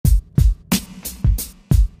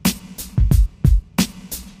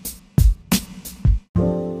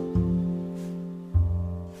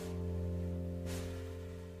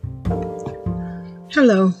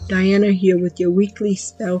Hello, Dyanna here with your weekly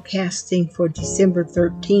spell casting for December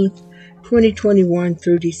 13th, 2021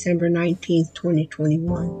 through December 19th,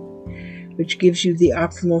 2021, which gives you the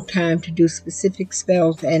optimal time to do specific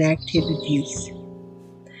spells and activities.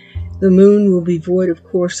 The moon will be void, of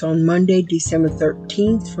course, on Monday, December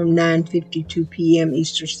 13th from 9:52 p.m.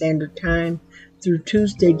 Eastern Standard Time through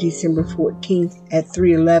Tuesday, December 14th at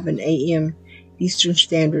 3:11 a.m. Eastern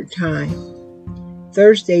Standard Time.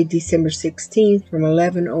 Thursday, December 16th from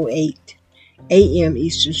 11:08 a.m.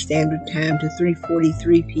 Eastern Standard Time to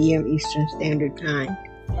 3:43 p.m. Eastern Standard Time.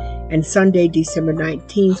 And Sunday, December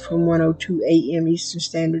 19th from 1:02 a.m. Eastern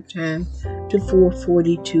Standard Time to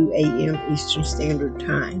 4:42 a.m. Eastern Standard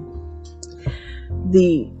Time.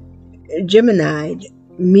 The Geminide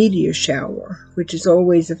meteor shower, which is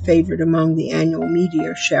always a favorite among the annual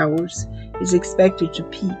meteor showers, is expected to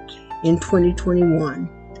peak in 2021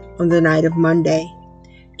 on the night of Monday,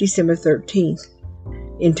 December 13th,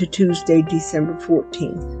 into Tuesday, December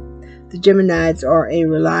 14th. The Geminids are a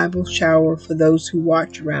reliable shower for those who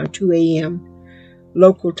watch around 2 a.m.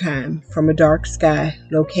 local time from a dark sky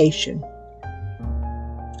location.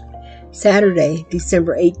 Saturday,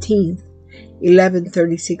 December 18th,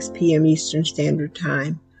 11:36 p.m. Eastern Standard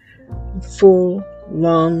Time, full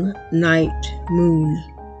long night moon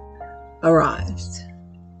arrives.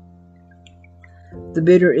 The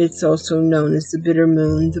bitter, it's also known as the bitter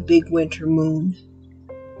moon, the big winter moon,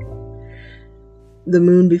 the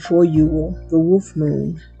moon before Yule, the wolf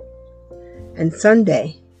moon. And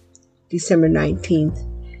Sunday, December 19th,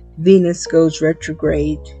 Venus goes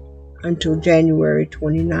retrograde until January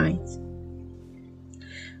 29th.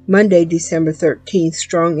 Monday, December 13th,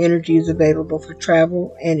 strong energy is available for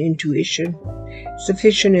travel and intuition.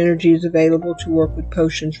 Sufficient energy is available to work with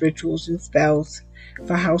potions, rituals, and spells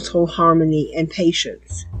for household harmony and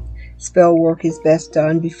patience. Spell work is best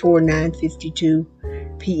done before 9:52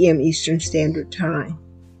 p.m. Eastern Standard Time.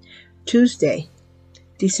 Tuesday,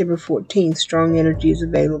 December 14th, strong energy is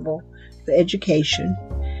available for education.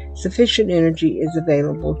 Sufficient energy is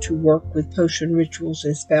available to work with potion, rituals,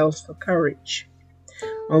 and spells for courage.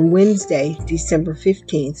 On Wednesday, December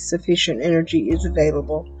 15th, sufficient energy is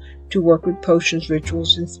available to work with potions,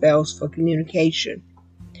 rituals, and spells for communication.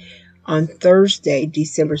 On Thursday,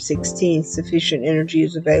 December 16th, sufficient energy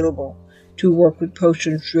is available to work with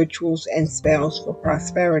potions, rituals, and spells for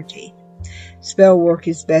prosperity. Spell work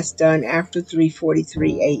is best done after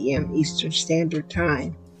 3:43 a.m. Eastern Standard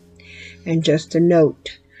Time. And just a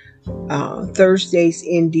note, Thursdays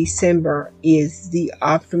in December is the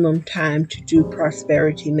optimum time to do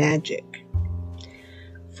prosperity magic.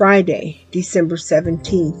 Friday, December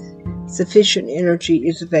 17th, sufficient energy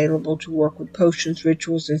is available to work with potions,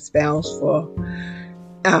 rituals, and spells for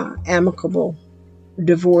amicable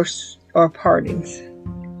divorce or partings.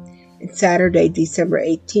 And Saturday, December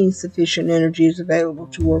 18th, sufficient energy is available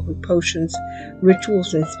to work with potions,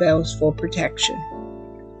 rituals, and spells for protection.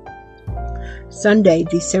 Sunday,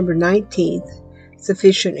 December 19th,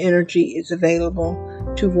 sufficient energy is available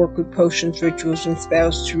to work with potions, rituals, and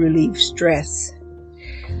spells to relieve stress.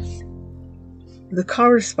 The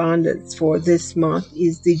correspondence for this month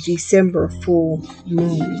is the December full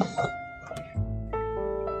moon.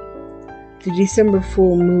 The December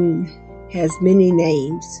full moon has many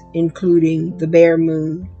names, including the bear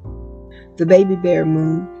moon, the baby bear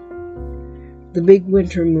moon, the big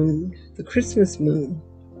winter moon, the Christmas moon,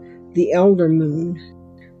 the elder moon,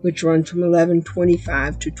 which runs from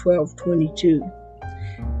 11:25 to 12:22,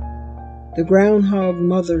 the groundhog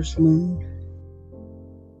mother's moon,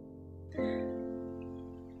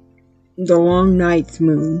 the long night's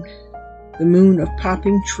moon, the moon of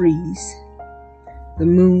popping trees, the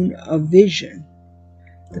moon of vision,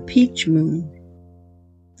 the peach moon,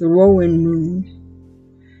 the rowan moon,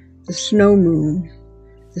 the snow moon,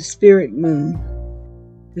 the spirit moon,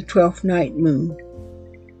 the 12th night moon,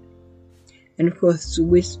 and of course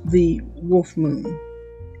the wolf moon.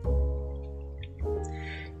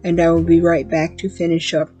 And I will be right back to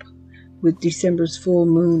finish up with December's full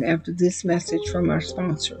moon after this message from our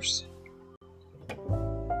sponsors.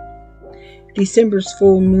 December's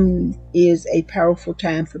full moon is a powerful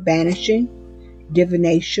time for banishing,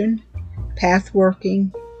 divination,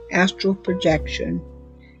 pathworking, astral projection,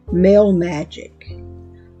 male magic,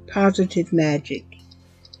 positive magic,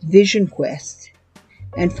 vision quest,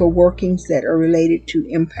 and for workings that are related to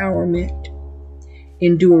empowerment,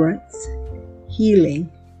 endurance,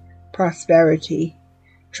 healing, prosperity,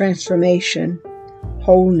 transformation,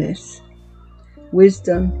 wholeness,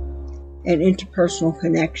 wisdom, and interpersonal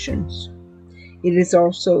connections. It is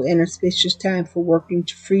also an auspicious time for working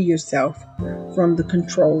to free yourself from the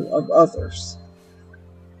control of others.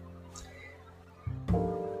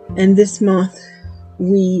 And this month,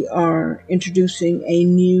 we are introducing a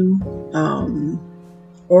new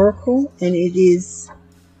oracle, and it is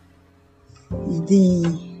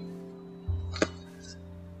the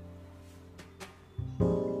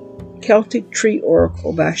Celtic Tree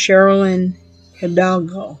Oracle by Sherilyn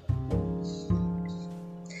Hidalgo.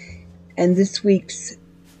 And this week's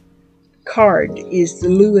card is the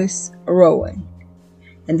Lewis Rowan.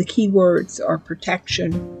 And the key words are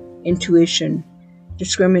protection, intuition,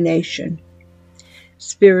 discrimination,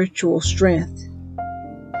 spiritual strength,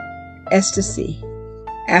 ecstasy,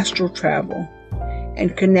 astral travel,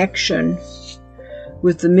 and connection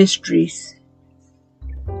with the mysteries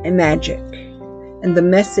and magic. And the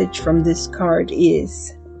message from this card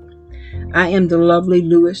is, I am the lovely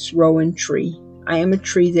Lewis Rowan tree. I am a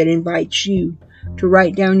tree that invites you to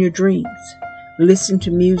write down your dreams, listen to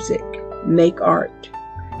music, make art,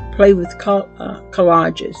 play with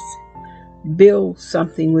collages, build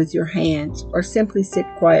something with your hands, or simply sit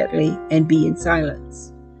quietly and be in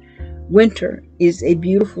silence. Winter is a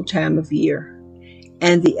beautiful time of year,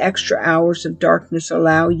 and the extra hours of darkness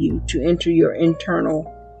allow you to enter your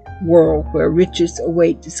internal world where riches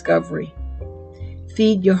await discovery.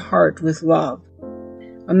 Feed your heart with love.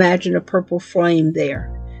 Imagine a purple flame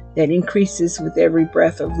there that increases with every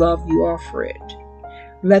breath of love you offer it.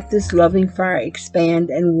 Let this loving fire expand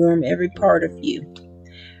and warm every part of you.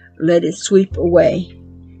 Let it sweep away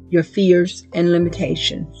your fears and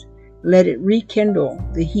limitations. Let it rekindle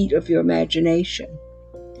the heat of your imagination.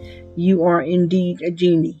 You are indeed a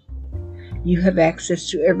genie. You have access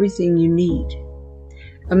to everything you need.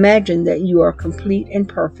 Imagine that you are complete and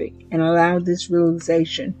perfect, and allow this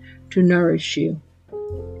realization to nourish you.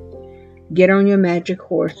 Get on your magic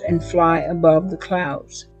horse and fly above the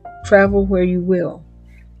clouds. Travel where you will.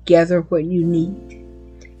 Gather what you need.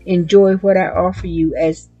 Enjoy what I offer you,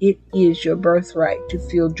 as it is your birthright to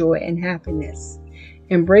feel joy and happiness.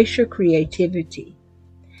 Embrace your creativity,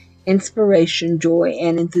 inspiration, joy,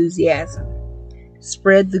 and enthusiasm.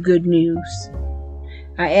 Spread the good news.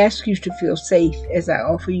 I ask you to feel safe as I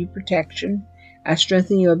offer you protection. I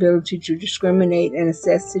strengthen your ability to discriminate and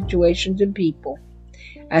assess situations and people.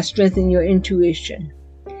 I strengthen your intuition.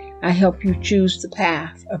 I help you choose the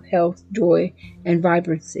path of health, joy, and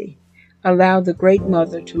vibrancy. Allow the Great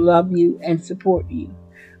Mother to love you and support you.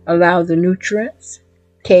 Allow the nutrients,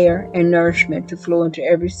 care, and nourishment to flow into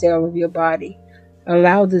every cell of your body.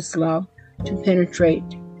 Allow this love to penetrate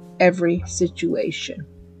every situation.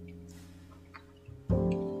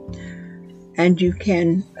 And you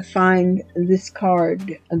can find this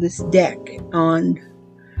card, this deck, on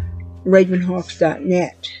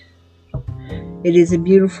ravenhawks.net. It is a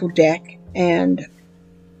beautiful deck, and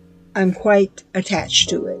I'm quite attached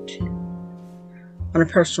to it on a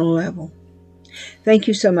personal level. Thank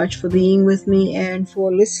you so much for being with me and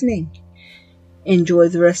for listening. Enjoy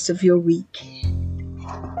the rest of your week.